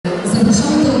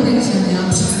Zapraszamy do obejrzenia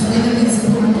przedstawienia w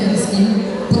języku angielskim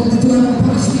pod tytułem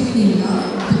Opowieść wigilijna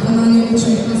w wykonaniu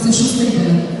uczniów klasy 6B.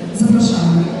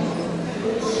 Zapraszamy.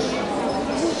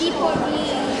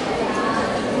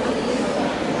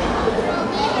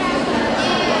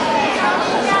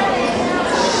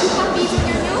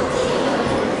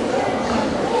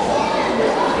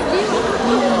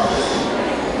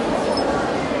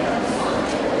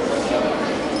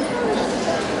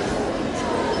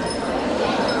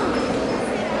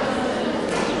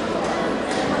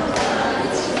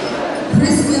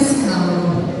 Christmas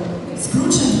Carol.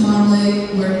 Scrooge and Marley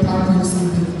were partners in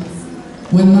business.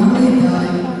 When Marley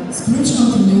died, Scrooge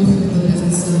continued with the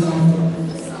business alone.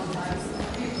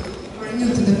 Were new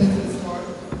to the business world,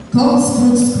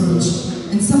 called Scrooge,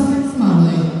 and sometimes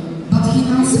Marley, but he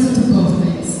answered to both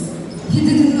names. He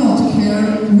did not care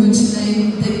which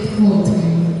name they called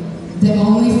him. The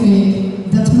only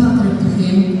thing that mattered to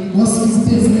him was his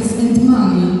business and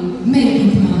money,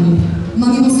 making money.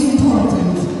 Money was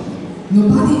important.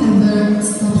 Nobody ever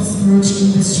stopped Scrooge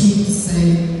in the street to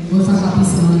say, with a happy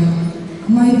smile,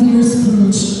 "My dear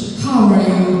Scrooge, how are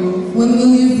you? When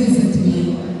will you visit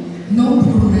me?" No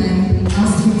poor man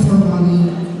asked him for money.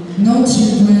 No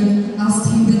children asked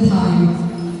him the time.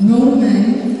 No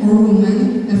man or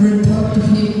woman ever talked to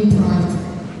him in pride.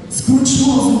 Scrooge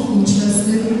wasn't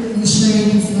interested in sharing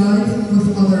his life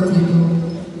with other people.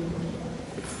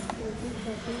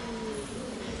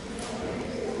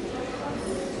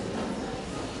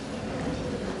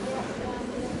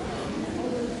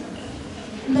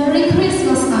 Merry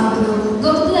Christmas, Uncle.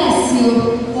 God bless you.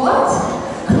 What?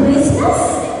 Christmas?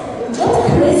 What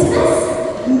Christmas?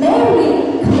 Merry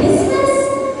Christmas?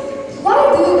 Why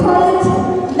do you call it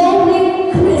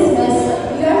Merry Christmas?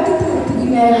 You are too poor to be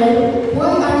merry. Why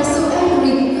are you so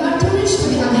angry? You are too rich to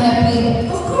be unhappy.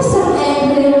 Of course I'm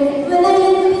angry when I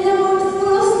live in a world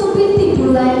full of stupid people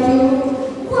like you.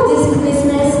 What is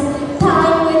Christmas?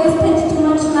 Time when you spend too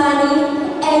much money,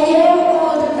 a year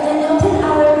older and not an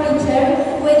hour richer,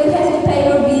 when you have to pay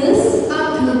your bills?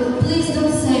 Uncle, please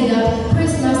don't say that.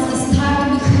 Christmas is time to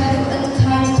be careful and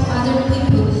kind to other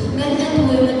people. Men and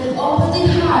women, open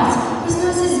their hearts.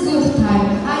 Christmas is good time.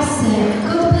 I say,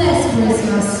 God bless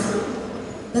Christmas.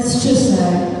 That's true, sir.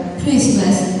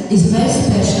 Christmas is very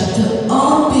special to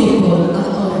all people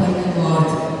all over the world.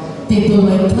 People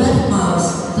wait 12 months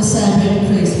to celebrate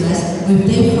Christmas with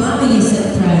their families and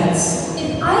friends.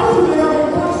 If I do another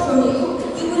word from you,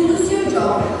 you will lose your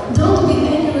job. Don't be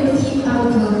angry with him,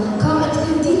 Uncle. Come and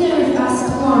have dinner with us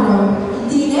tomorrow.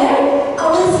 Dinner? I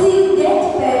will see you that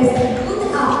first. Good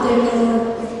afternoon.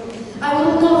 I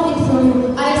want nothing from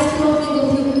you. I ask nothing of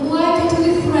you. Why can't we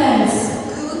be friends?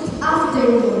 Good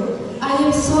afternoon. I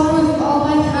am sorry with all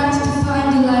my heart to find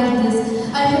you like this.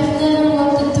 I have never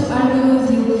wanted to argue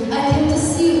with you. I came to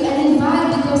see you and invite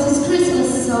because it's Christmas,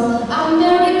 so a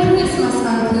Merry Christmas,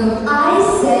 Uncle. I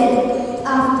said good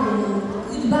afternoon.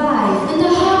 Goodbye. And a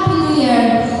Happy New Year.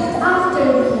 Good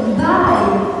afternoon. Bye.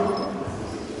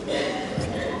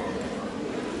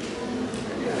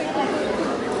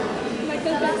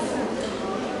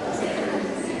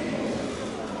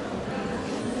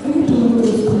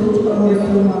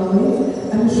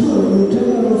 I'm sure you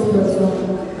generous person.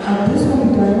 At this one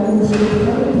time, you should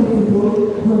help people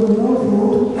who have no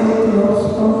food or clothes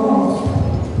or homes.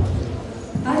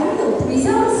 Are you in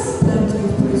prisons? Plenty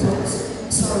of prisons.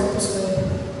 Sorry to say.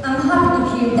 I'm happy to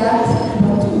hear that.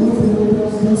 But we feel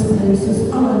that these places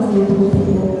aren't for poor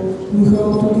people. We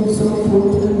hope to give some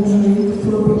food and drink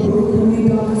for people who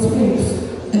need on the streets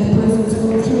and presents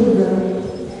for children.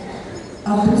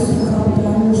 At this happy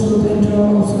time, we should enjoy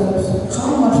ourselves. How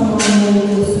much more money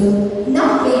is there?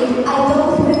 Nothing. I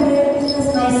don't prepare Christmas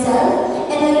myself,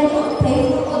 and I don't pay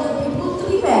for other people to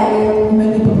be married.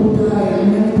 Many people die,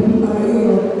 many people are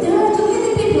ill. There are too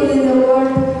many people in the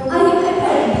world. I am a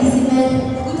very busy man.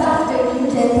 Good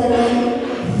afternoon, gentlemen.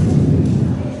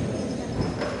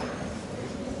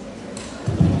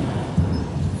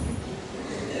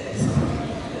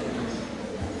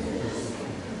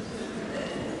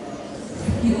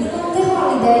 You will on the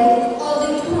holiday all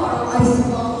day tomorrow, I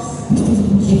suppose.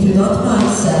 If you don't mind,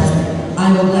 sir,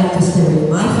 I would like to stay with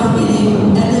my family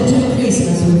and enjoy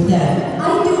Christmas with them.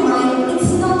 I do mind.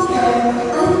 It's not fair.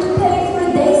 I have to pay for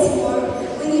a day's work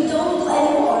when you don't do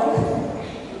any work.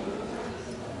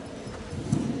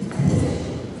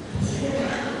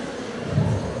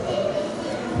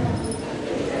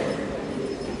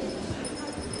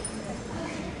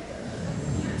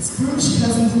 Scrooge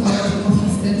hasn't heard of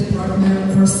his dead partner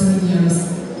for 7 years,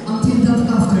 until that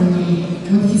afternoon,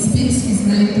 when he speaks his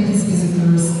name to his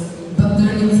visitors. But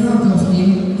there in front of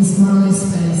him is Marley's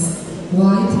face,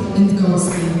 white and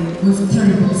ghostly. with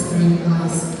terrible staring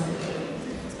eyes.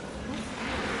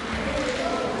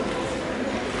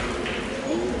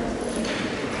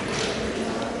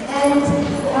 And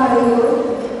who are you?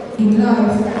 In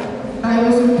life, I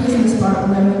was your business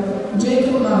partner,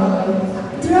 Jacob Marley.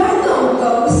 There are no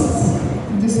ghosts.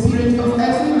 The spirit of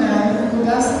every man who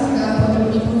doesn't help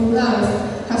other people in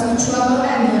life has to travel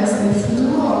endlessly through the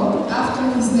world after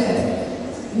his death.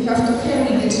 We have to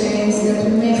carry the chains that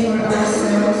we made for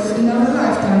ourselves in our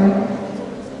lifetime.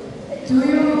 Do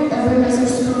you, Ebenezer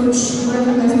Scrooge,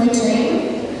 recognize my chain?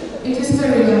 It is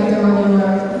very like the one you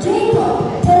wear.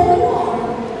 Jacob, tell me more.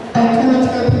 I cannot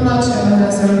help you much,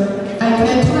 Ebenezer. I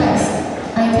can't rest.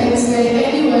 I can't stay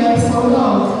anywhere for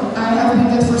long. I have been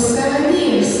dead for 7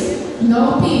 years.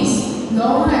 No peace,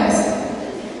 no rest.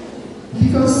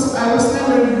 Because I was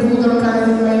never good or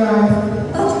kind in my life.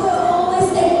 But you were always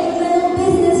a man of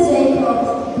business, Jacob.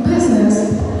 Business?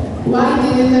 Why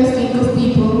didn't I think of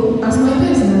people as my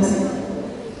business?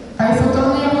 I thought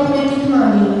only about making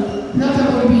money, not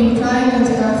about being kind and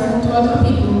helpful to other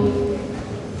people.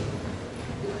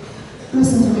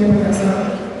 Listen to me, Ebenezer.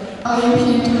 I am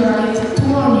here to write, to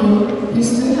warn you. You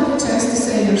still have a chance to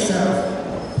save yourself.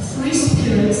 Free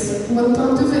spirits will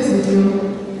come to visit you,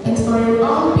 and for your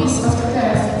own peace after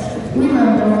death,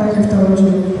 remember what I have told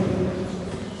you.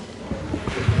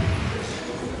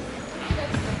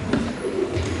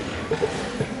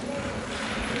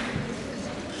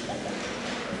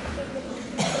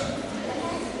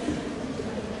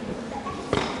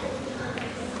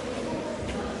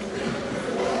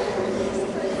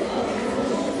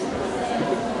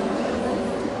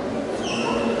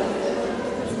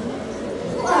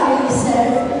 Who are you, sir?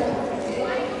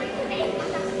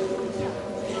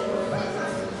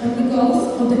 And the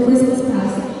ghost of the Christmas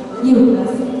past, you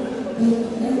past, and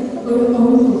your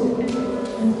own book.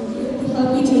 And you help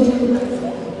me change your life.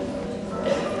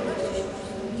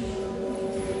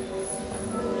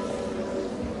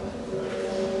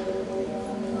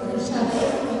 The shadow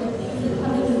of the things that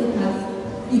happened in the past.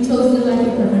 You chose the life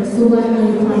perfect, so why are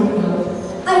you crying now?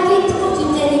 I can't watch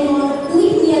it anymore.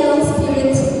 Leave me alone,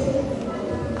 spirit.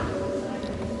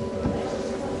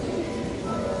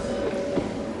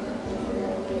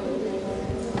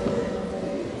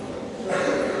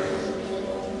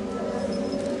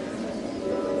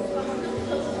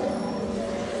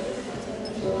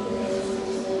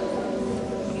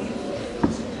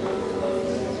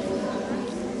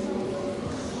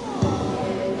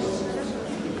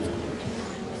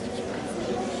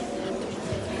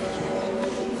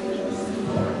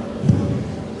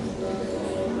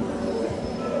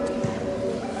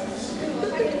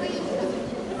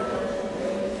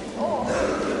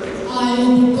 I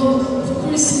am the god of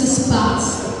Christmas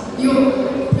past, your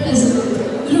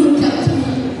present. Look at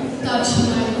me, touch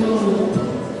my gold.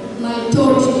 My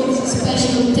torch gives a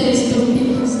special taste of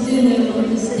people's dinner on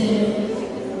this day.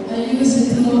 I use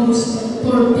it most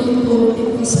for poor people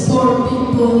because poor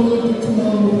people need it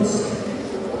most.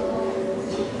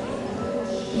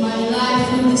 My life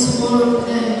in this world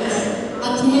ends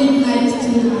at midnight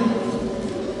tonight.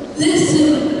 Listen,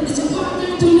 it's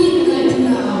 1:45 to midnight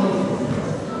now.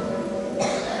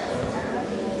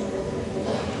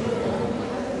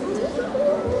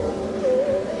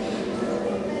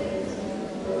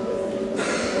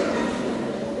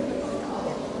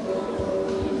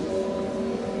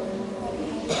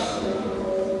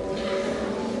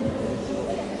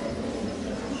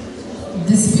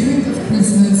 The spirit of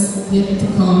Christmas yet to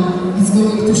come is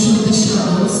going to show the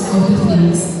shadows of the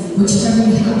things which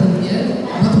haven't happened yet,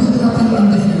 but will happen in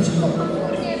the future.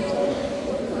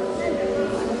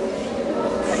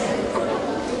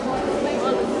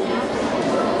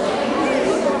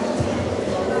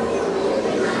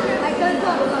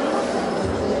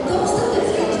 Ghost of the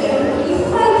future, you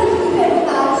frighten me very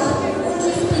much. Won't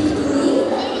you speak to me?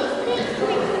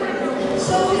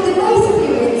 Show me the way,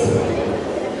 spirit.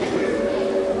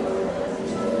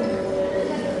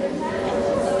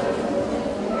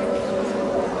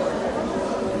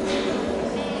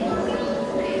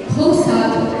 How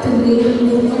sad to live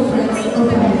with no friends or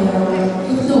family around,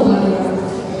 with nobody around,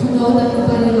 to know that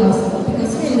nobody loves me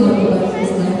because you know nobody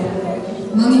is there.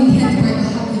 Money can't buy a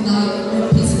happy life or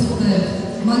peaceful death.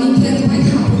 Money can't buy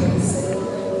happiness.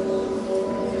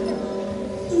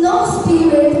 No,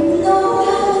 spirit, no,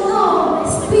 no, no.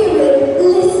 Spirit,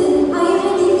 listen, I am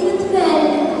a different man.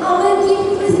 I will keep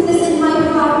Christmas in my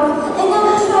heart, and I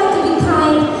will try to be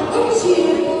kind and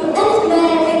cheerful and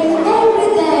merry every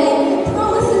day.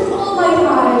 Promise with all my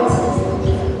heart.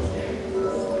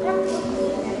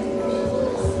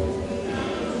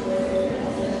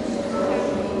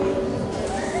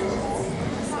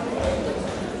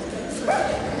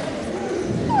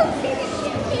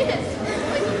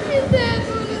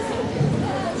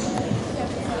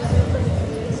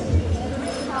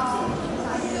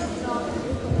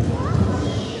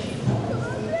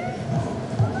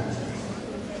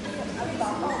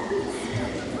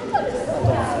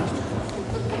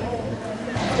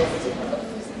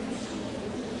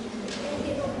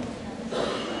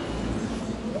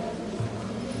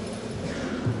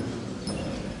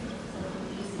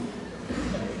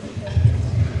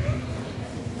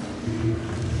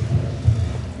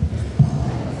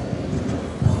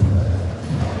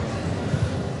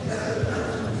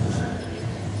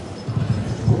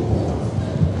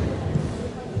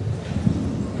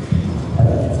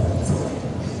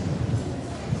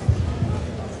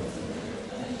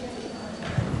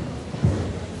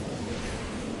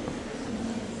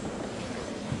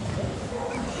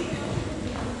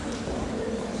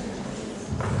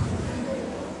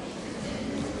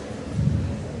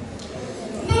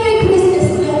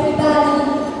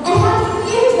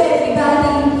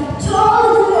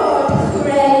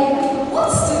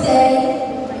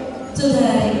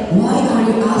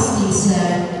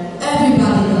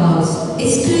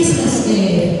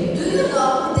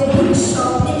 the big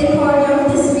shop in the corner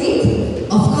of the street?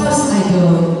 Of course I do.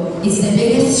 It's the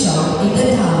biggest shop in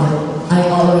the town. I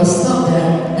always stop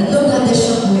there and look at the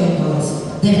shop windows.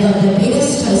 They've got the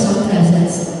biggest choice of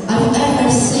presents I've ever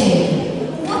seen.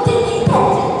 What an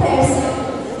intelligent person!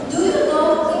 Do you know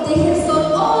if they have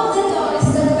sold all the toys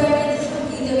that were in the shop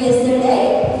window yesterday?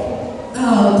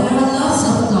 Oh, there are lots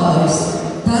of toys.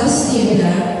 They'll still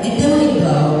there in the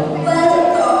window. Well,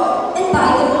 go and buy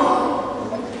them all.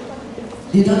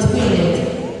 You don't mean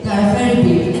it. They are very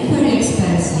big and very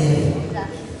expensive.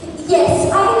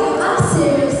 Yes, I do. I'm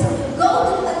serious. Go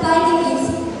and buy the gifts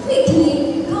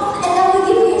quickly. Come and I will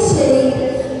give you a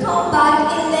shilling. Come back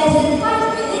in less than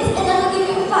 5 minutes and I will give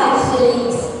you 5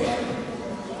 shillings.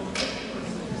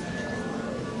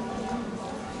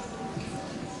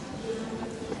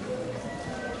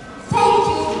 Thank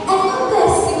you and God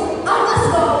bless you. I must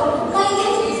go. My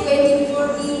nephew is waiting for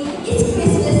me. It's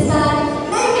Christmas time.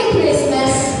 Merry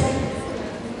Christmas.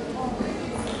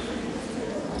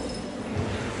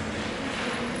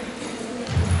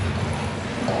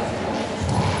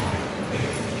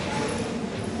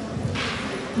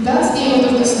 That's the end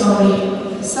of the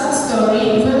story. Sad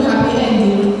story, very happy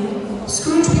ending.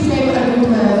 Scrooge became a good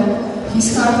man.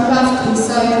 His heart laughed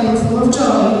inside him full of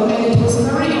joy, and it was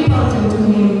very important to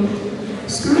him.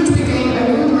 Scrooge became a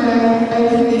good man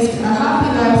and lived a happy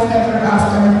life ever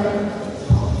after.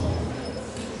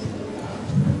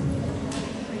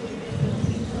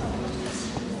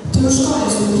 To już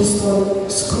koniec tej historii.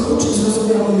 Scrooge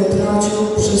zrozumiał, ile tracił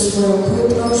przez swoją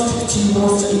chytrość,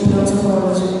 chciwość i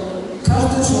pracocholość.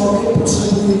 Każdy człowiek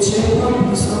potrzebuje ciepła,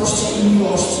 bliskości i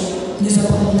miłości. Nie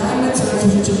zapominajmy, co jest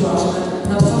w życiu ważne.